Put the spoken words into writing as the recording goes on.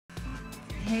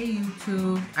Hey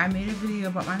YouTube, I made a video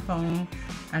about my phone.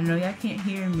 I know y'all can't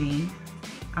hear me.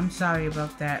 I'm sorry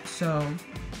about that. So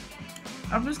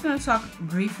I'm just gonna talk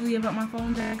briefly about my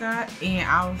phone that I got, and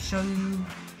I'll show you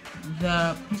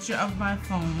the picture of my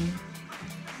phone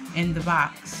in the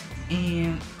box.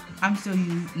 And I'm still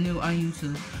new on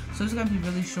YouTube, so it's gonna be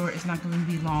really short. It's not gonna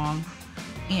be long,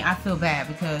 and I feel bad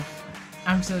because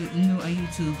I'm still new on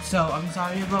YouTube, so I'm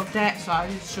sorry about that. So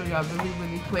I'll just show y'all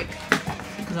really quick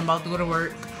because I'm about to go to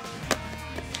work.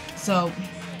 So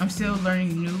I'm still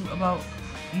learning new about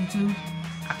YouTube.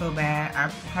 I feel bad. I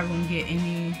probably won't get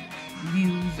any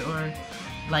views or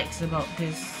likes about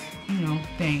this,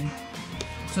 thing.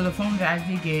 So the phone that I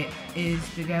did get is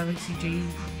the Galaxy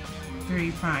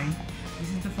J3 Prime.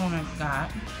 This is the phone I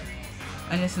got,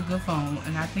 and it's a good phone,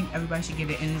 and I think everybody should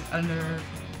get it, and it's under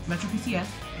Metro PCS.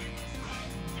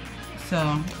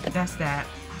 So that's that.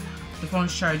 The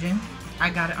phone's charging. I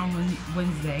got it on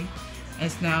Wednesday.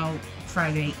 It's now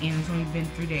Friday, and it's only been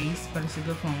 3 days, but it's a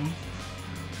good phone.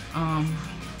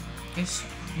 It's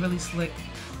really slick.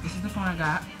 This is the phone I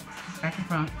got, back and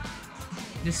front.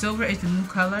 The silver is the new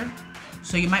color,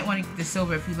 so you might want to get the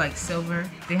silver if you like silver.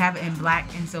 They have it in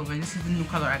black and silver. This is the new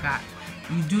color I got.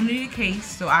 You do need a case,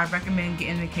 so I recommend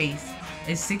getting a case.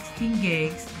 It's 16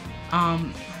 gigs.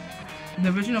 The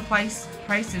original price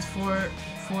is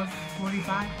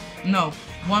 $445. No,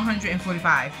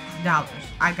 $145.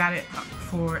 I got it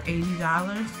for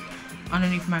 $80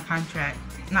 underneath my contract.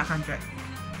 Not contract.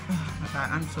 Oh my god,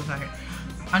 I'm so tired.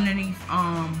 Underneath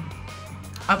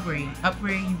upgrade.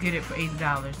 Upgrade, you get it for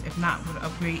 $80. If not, with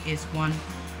upgrade, it's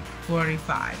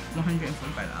 $145.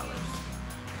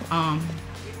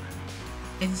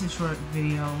 It's a short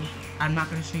video. I'm not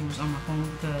gonna show you what's on my phone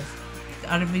because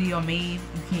the other video I made,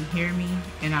 you can't hear me,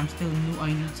 and I'm still new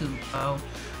on YouTube. So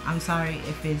I'm sorry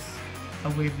if it's a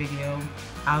weird video.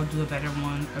 I'll do a better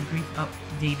one, a brief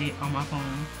updated on my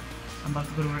phone. I'm about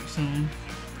to go to work soon.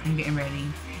 I'm getting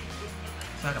ready.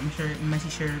 So I got my shirt, messy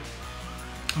shirt.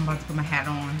 I'm about to put my hat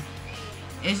on.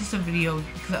 It's just a video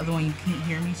because the other one you can't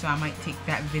hear me, so I might take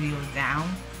that video down.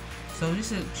 So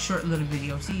just a short little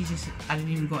video. See, I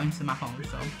didn't even go into my phone,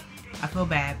 so I feel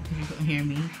bad because you couldn't hear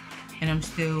me, and I'm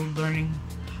still learning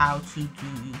how to do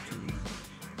YouTube.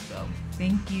 So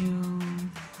thank you.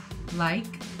 Like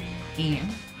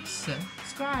and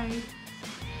subscribe.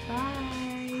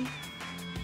 Bye.